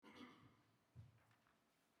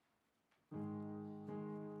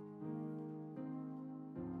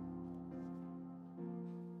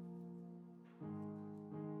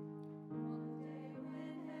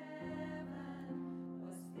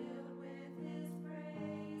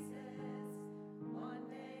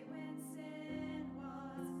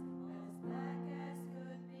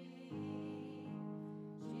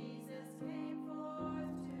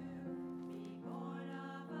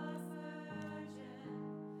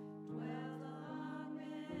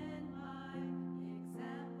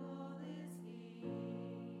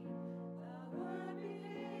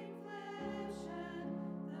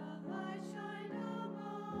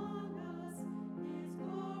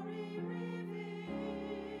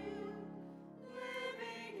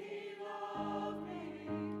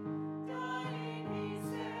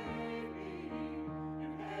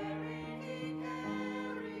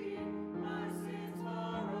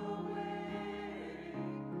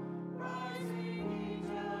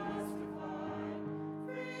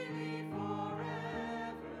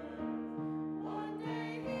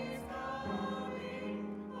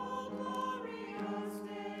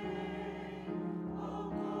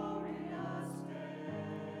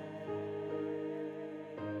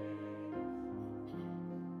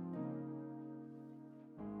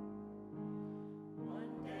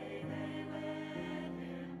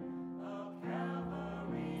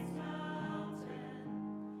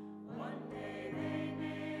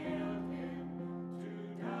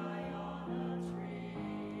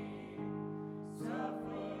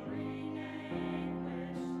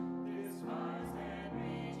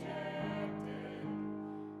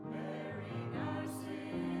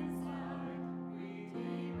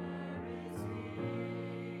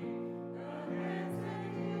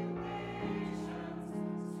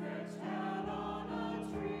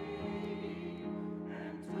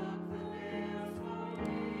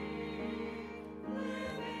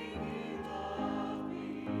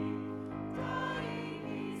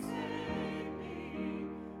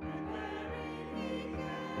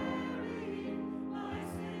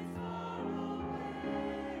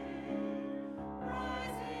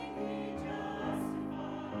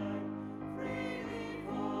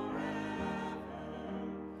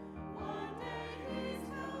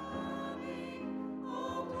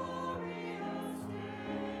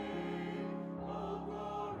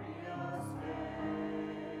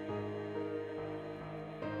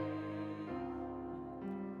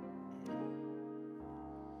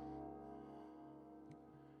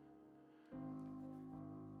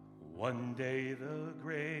One day the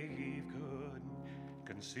grave could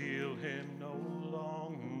conceal him no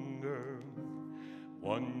longer.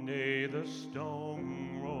 One day the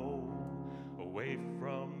stone rolled away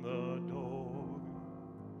from the door.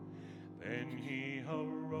 Then he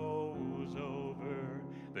arose over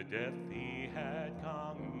the death he had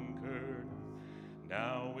conquered.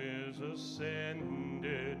 Now is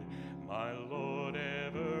ascended, my Lord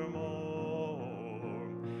evermore.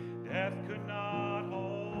 Death could not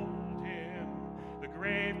hold him, the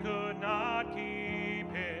grave could not keep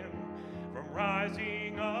him from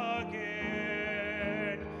rising again.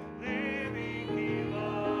 Living he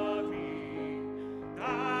loved me,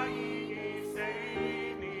 dying he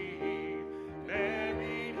saved me,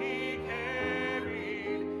 buried he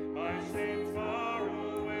carried my sins far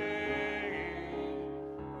away.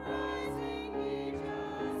 Rising he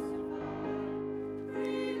justified,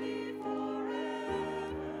 freely forever.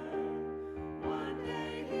 One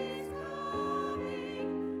day he's coming,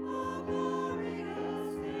 oh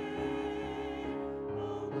glorious day,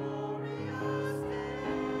 oh glorious day,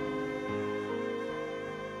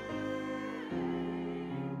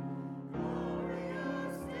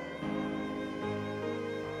 glorious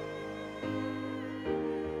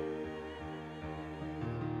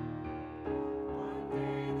One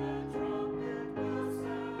day the trumpet will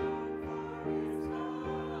sound for his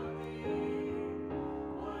coming.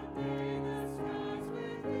 One day the skies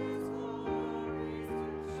with his glories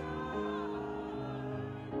to shine.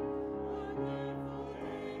 Wonderful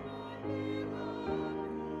day, my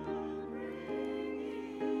beloved one bringing.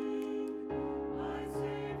 My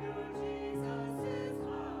Savior Jesus is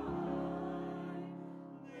mine.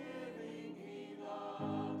 Living he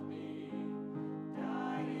loved me.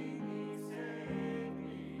 Dying he saved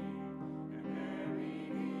me, and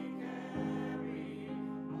buried he carried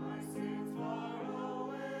my sins far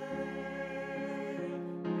away.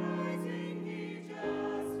 Rising he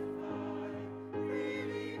justified,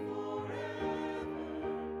 freely forever.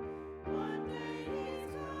 One day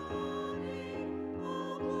he's coming,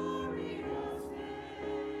 oh glorious day,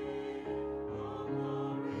 oh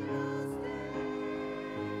glorious day,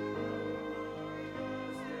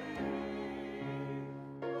 glorious day.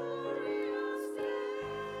 Glorious day,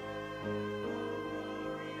 oh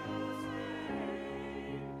glorious day,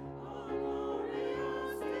 oh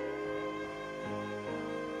glorious day.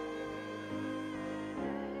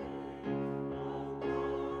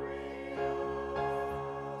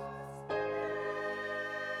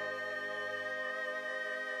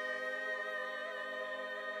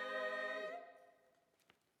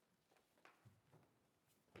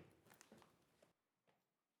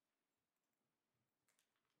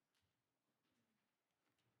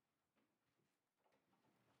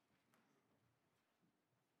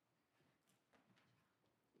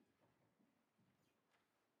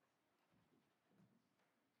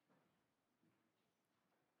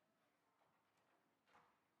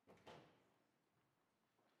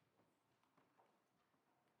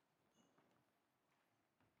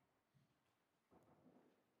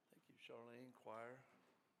 Thank you, Charlene, choir.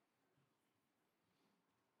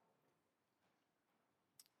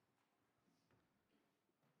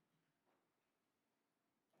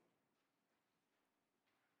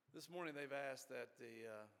 This morning they've asked that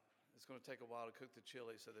it's going to take a while to cook the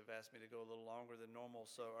chili, so they've asked me to go a little longer than normal.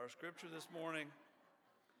 So our scripture this morning,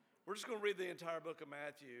 we're just going to read the entire book of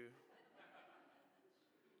Matthew.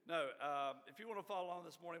 No, if you want to follow along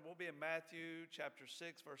this morning, we'll be in Matthew chapter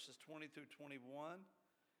 6, verses 20 through 21,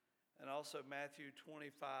 and also Matthew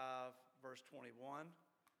 25, verse 21.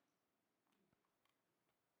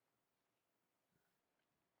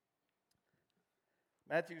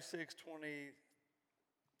 Matthew 6, 20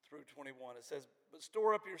 through 21, it says, "But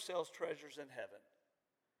store up yourselves treasures in heaven,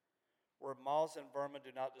 where moths and vermin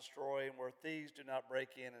do not destroy, and where thieves do not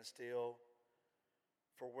break in and steal.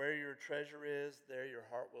 For where your treasure is, there your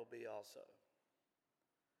heart will be also."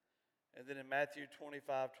 And then in Matthew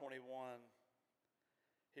 25, 21,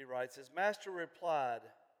 he writes, "His master replied,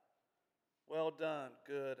 'Well done,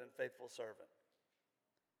 good and faithful servant.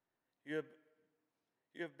 You've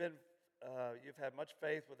had much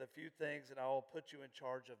faith with a few things, and I will put you in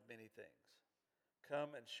charge of many things.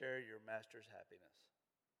 Come and share your master's happiness.'"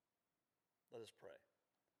 Let us pray.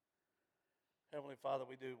 Heavenly Father,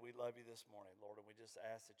 we love you this morning, Lord, and we just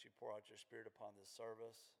ask that you pour out your Spirit upon this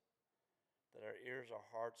service, that our ears, our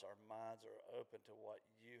hearts, our minds are open to what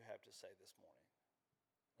you have to say this morning.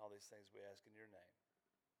 All these things we ask in your name.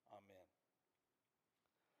 Amen.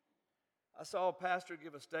 I saw a pastor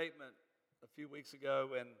give a statement a few weeks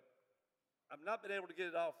ago, and I've not been able to get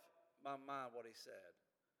it off my mind what he said.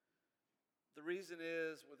 The reason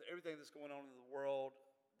is, with everything that's going on in the world,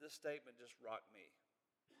 this statement just rocked me.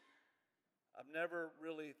 I've never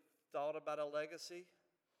really thought about a legacy,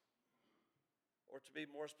 or to be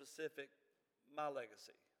more specific, my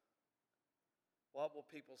legacy. What will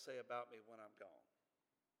people say about me when I'm gone?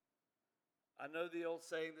 I know the old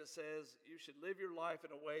saying that says you should live your life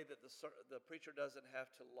in a way that the preacher doesn't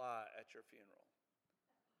have to lie at your funeral.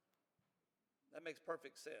 That makes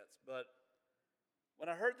perfect sense. But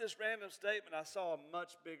when I heard this random statement, I saw a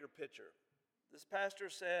much bigger picture. This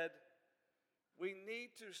pastor said, we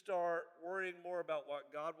need to start worrying more about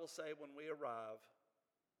what God will say when we arrive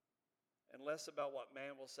and less about what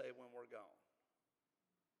man will say when we're gone.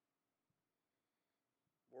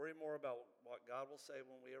 Worry more about what God will say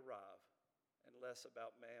when we arrive and less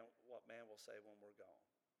about what man will say when we're gone.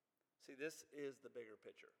 See, this is the bigger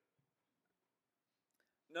picture.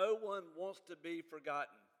 No one wants to be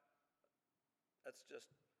forgotten. That's just,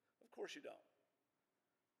 of course you don't.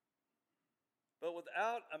 But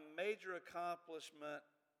without a major accomplishment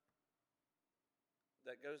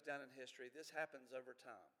that goes down in history, this happens over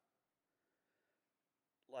time.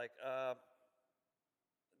 Like,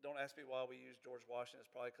 don't ask me why we use George Washington. It's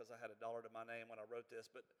probably because I had $1 to my name when I wrote this.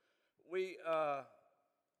 But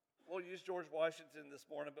we'll use George Washington this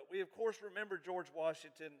morning. But we, of course, remember George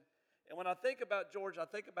Washington. And when I think about George, I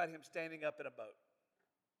think about him standing up in a boat.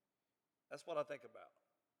 That's what I think about.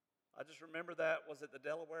 I just remember that. Was it the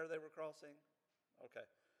Delaware they were crossing? Okay.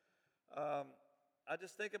 I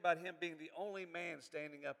just think about him being the only man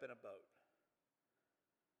standing up in a boat.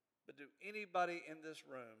 But do anybody in this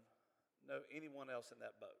room know anyone else in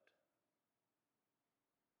that boat?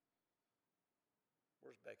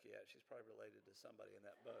 Where's Becky at? She's probably related to somebody in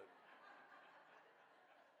that boat.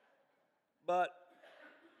 But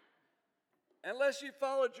unless you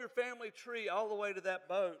followed your family tree all the way to that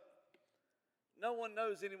boat, no one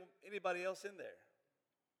knows anybody else in there.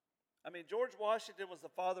 I mean, George Washington was the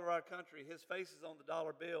father of our country. His face is on the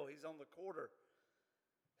dollar bill. He's on the quarter.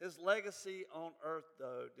 His legacy on earth,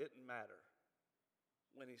 though, didn't matter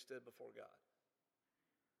when he stood before God.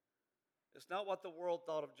 It's not what the world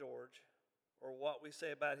thought of George or what we say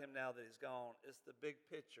about him now that he's gone. It's the big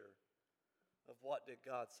picture of what did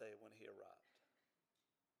God say when he arrived.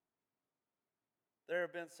 There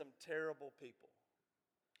have been some terrible people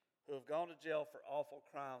who have gone to jail for awful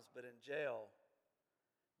crimes, but in jail,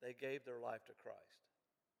 they gave their life to Christ.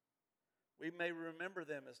 We may remember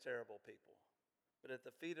them as terrible people, but at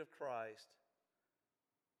the feet of Christ,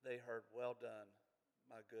 they heard, "Well done,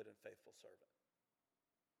 my good and faithful servant."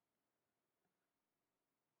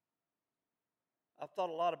 I've thought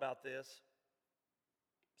a lot about this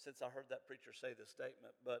since I heard that preacher say this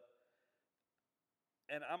statement,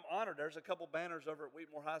 and I'm honored. There's a couple banners over at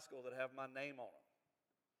Wheatmore High School that have my name on them.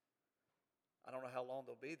 I don't know how long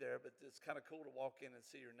they'll be there, but it's kind of cool to walk in and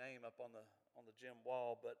see your name up on the gym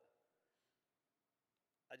wall, but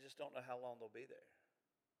I just don't know how long they'll be there.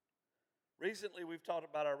 Recently, we've talked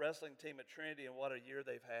about our wrestling team at Trinity and what a year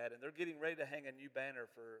they've had, and they're getting ready to hang a new banner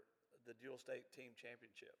for the Dual State Team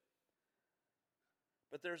Championship.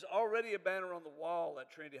 But there's already a banner on the wall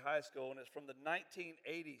at Trinity High School, and it's from the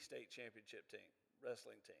 1980 State Championship team,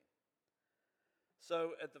 wrestling team.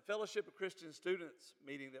 So at the Fellowship of Christian Students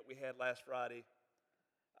meeting that we had last Friday,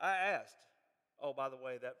 I asked, oh, by the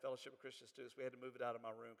way, that Fellowship of Christian Students, we had to move it out of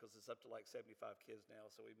my room because it's up to like 75 kids now,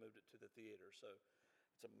 so we moved it to the theater. So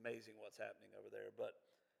it's amazing what's happening over there. But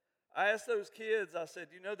I asked those kids, I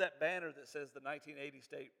said, you know that banner that says the 1980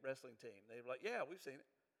 State Wrestling Team? They were like, yeah, we've seen it.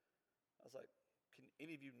 I was like, can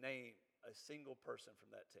any of you name a single person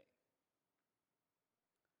from that team?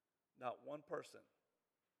 Not one person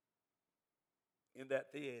in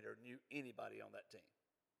that theater knew anybody on that team.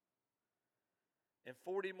 In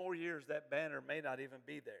 40 more years, that banner may not even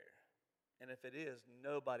be there. And if it is,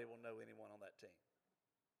 nobody will know anyone on that team.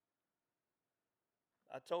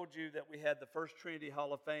 I told you that we had the first Trinity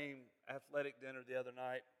Hall of Fame athletic dinner the other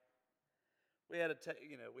night. We had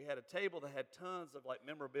a table that had tons of like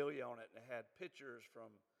memorabilia on it, and it had pictures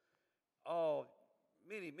from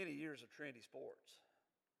many, many years of Trinity sports.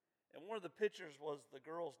 And one of the pictures was the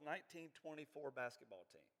girls' 1924 basketball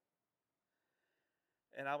team.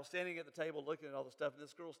 And I was standing at the table looking at all the stuff, and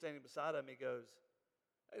this girl standing beside me goes,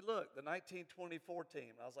 hey, look, the 1924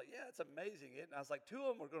 team. And I was like, yeah, it's amazing, isn't it? And I was like, 2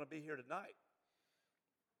 of them are going to be here tonight.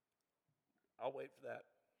 I'll wait for that.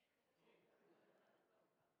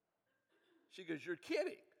 She goes, you're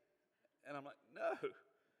kidding. And I'm like, no.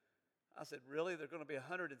 I said, really? They're going to be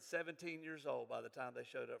 117 years old by the time they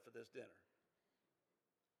showed up for this dinner.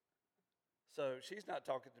 So she's not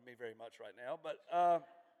talking to me very much right now, but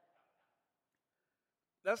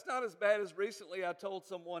that's not as bad as recently I told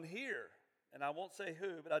someone here, and I won't say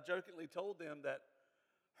who, but I jokingly told them that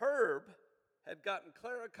Herb had gotten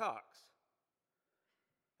Clara Cox,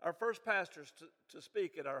 our first pastors, to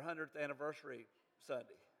speak at our 100th anniversary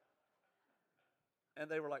Sunday. And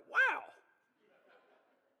they were like, wow.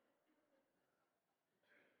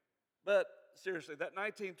 But seriously, that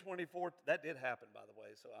 1924, that did happen, by the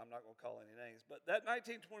way, so I'm not going to call any names. But that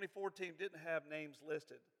 1924 team didn't have names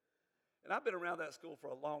listed. And I've been around that school for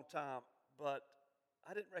a long time, but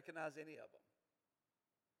I didn't recognize any of them.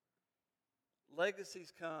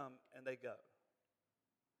 Legacies come and they go.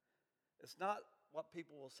 It's not what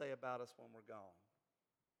people will say about us when we're gone.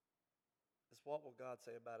 It's what will God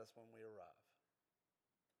say about us when we arrive.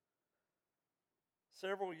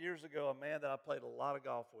 Several years ago, a man that I played a lot of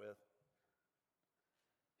golf with,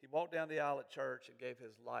 he walked down the aisle at church and gave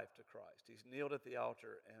his life to Christ. He kneeled at the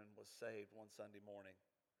altar and was saved one Sunday morning.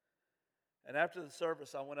 And after the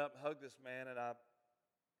service, I went up and hugged this man,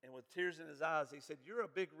 and with tears in his eyes, he said, "You're a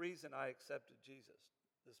big reason I accepted Jesus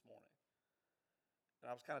this morning." And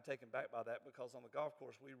I was kind of taken back by that because on the golf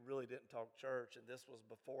course, we really didn't talk church, and this was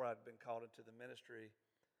before I'd been called into the ministry.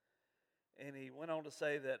 And he went on to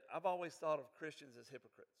say that I've always thought of Christians as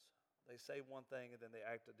hypocrites. They say one thing and then they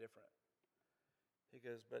act a different. He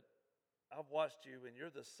goes, but I've watched you and you're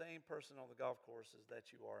the same person on the golf course as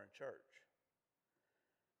that you are in church.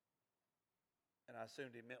 And I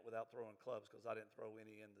assumed he meant without throwing clubs because I didn't throw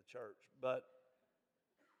any in the church. But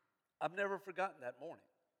I've never forgotten that morning.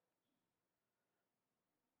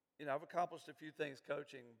 You know, I've accomplished a few things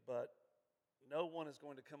coaching, but no one is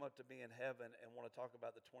going to come up to me in heaven and want to talk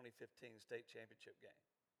about the 2015 state championship game.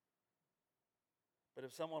 But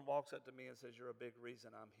if someone walks up to me and says, "You're a big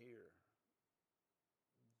reason I'm here,"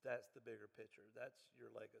 that's the bigger picture. That's your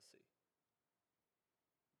legacy.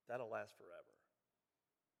 That'll last forever.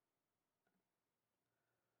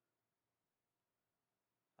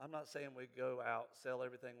 I'm not saying we go out, sell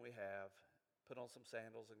everything we have, put on some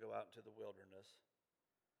sandals, and go out into the wilderness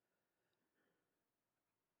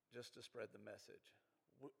just to spread the message.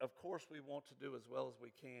 Of course, we want to do as well as we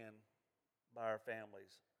can by our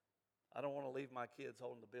families. I don't want to leave my kids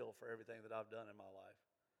holding the bill for everything that I've done in my life.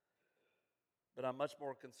 But I'm much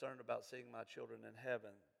more concerned about seeing my children in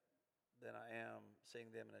heaven than I am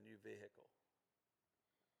seeing them in a new vehicle.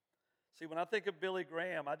 See, when I think of Billy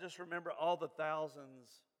Graham, I just remember all the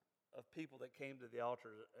thousands of people that came to the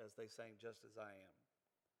altar as they sang "Just As I Am."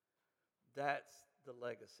 That's the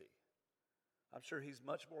legacy. I'm sure he's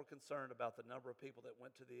much more concerned about the number of people that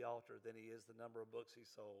went to the altar than he is the number of books he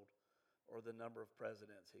sold or the number of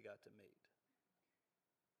presidents he got to meet.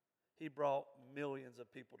 He brought millions of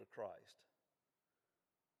people to Christ.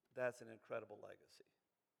 That's an incredible legacy.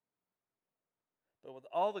 But with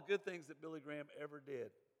all the good things that Billy Graham ever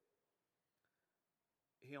did,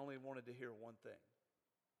 he only wanted to hear one thing.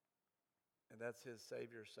 And that's his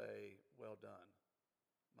Savior say, "Well done,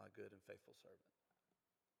 my good and faithful servant."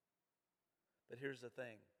 But here's the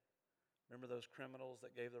thing. Remember those criminals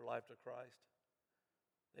that gave their life to Christ?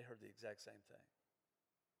 They heard the exact same thing.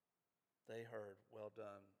 They heard, "Well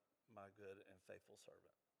done, my good and faithful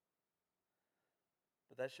servant."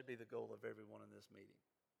 But that should be the goal of everyone in this meeting.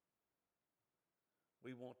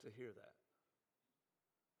 We want to hear that.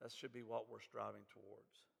 That should be what we're striving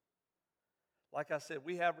towards. Like I said,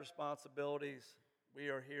 we have responsibilities. We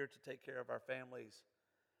are here to take care of our families,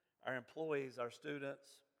 our employees, our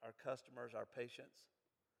students, our customers, our patients.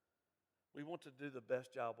 We want to do the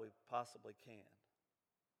best job we possibly can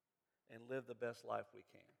and live the best life we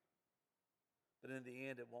can. But in the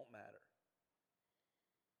end, it won't matter.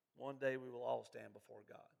 One day we will all stand before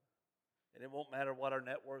God. And it won't matter what our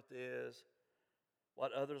net worth is,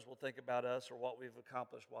 what others will think about us, or what we've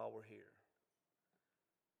accomplished while we're here.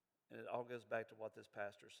 And it all goes back to what this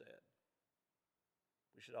pastor said.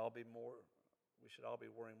 We should all be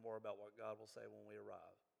worrying more about what God will say when we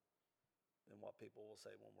arrive than what people will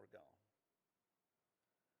say when we're gone.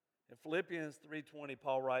 In Philippians 3:20,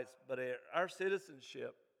 Paul writes, "But our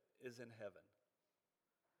citizenship is in heaven,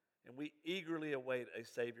 and we eagerly await a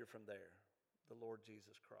Savior from there, the Lord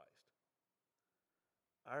Jesus Christ."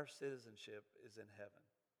 Our citizenship is in heaven.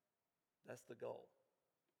 That's the goal.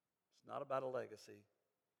 It's not about a legacy.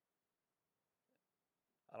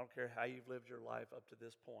 I don't care how you've lived your life up to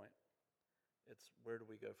this point. It's where do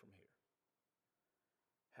we go from here?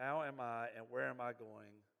 How am I and where am I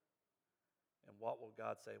going? And what will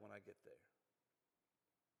God say when I get there?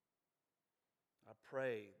 I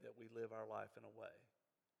pray that we live our life in a way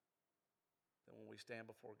that when we stand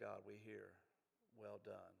before God, we hear, "Well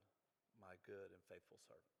done, my good and faithful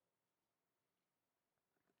servant."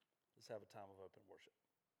 Let's have a time of open worship.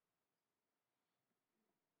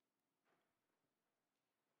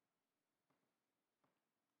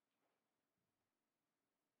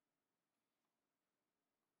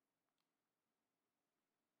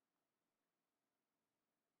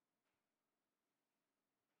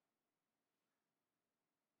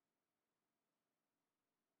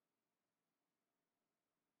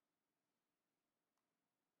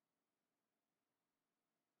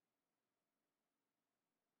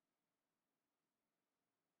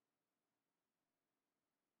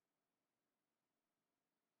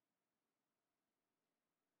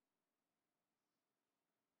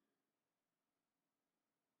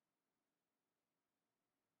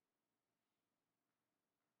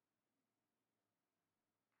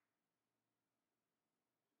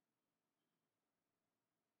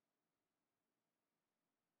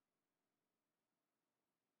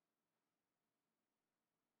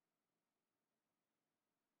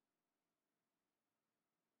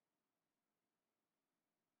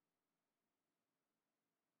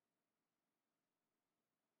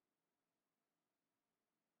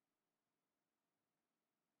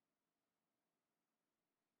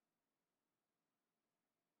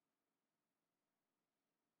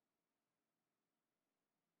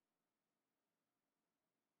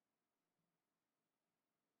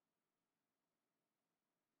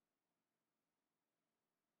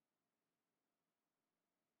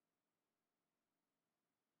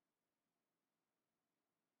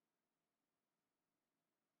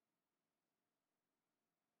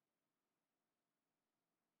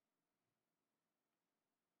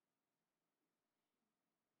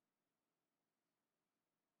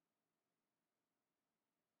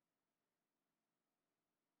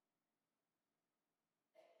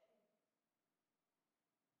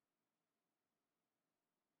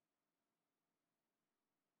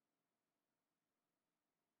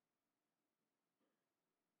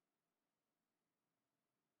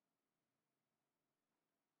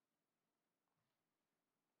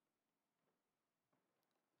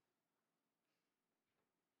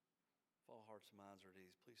 hearts and minds are at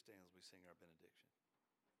ease, please stand as we sing our benediction.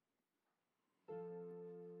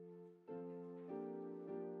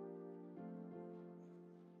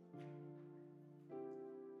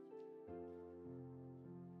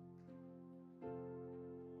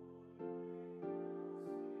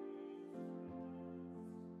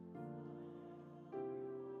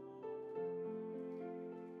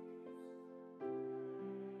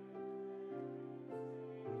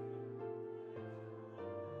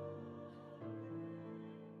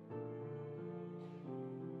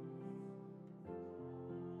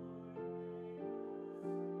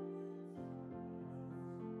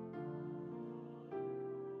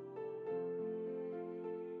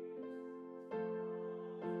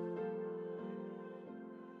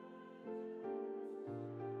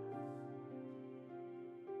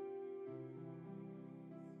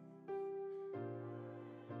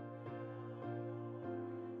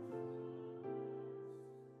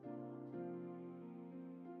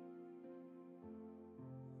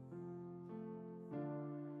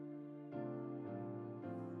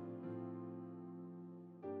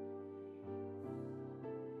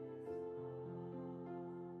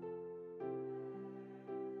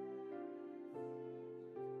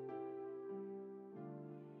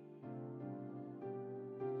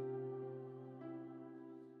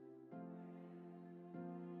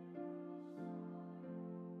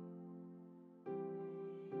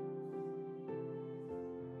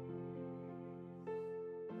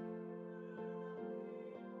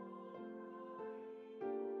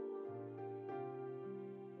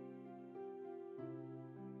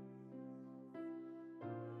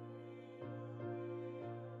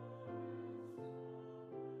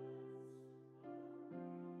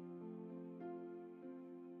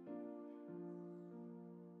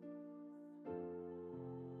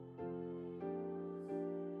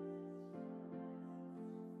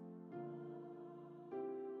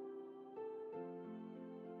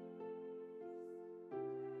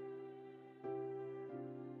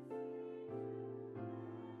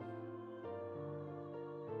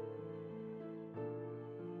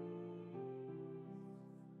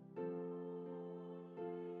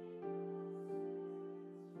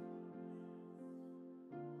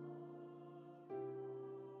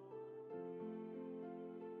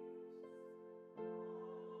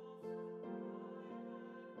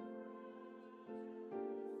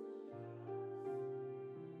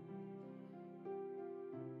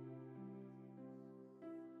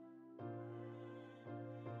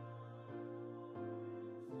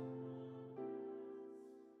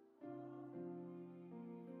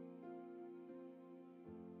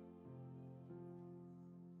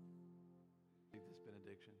 This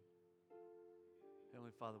benediction.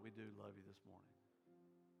 Heavenly Father, we do love you this morning.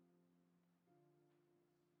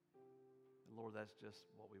 And Lord, that's just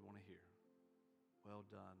what we want to hear. Well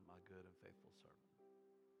done, my good and faithful servant.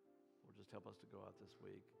 Lord, just help us to go out this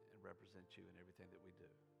week and represent you in everything that we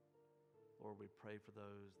do. Lord, we pray for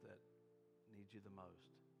those that need you the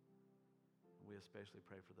most. And we especially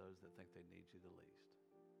pray for those that think they need you the least.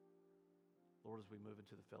 Lord, as we move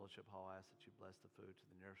into the fellowship hall, I ask that you bless the food to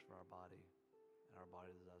the nourish for our body and our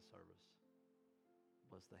body to thy service.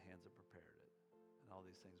 Bless the hands that prepared it. And all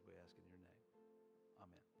these things we ask in your name.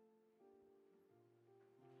 Amen.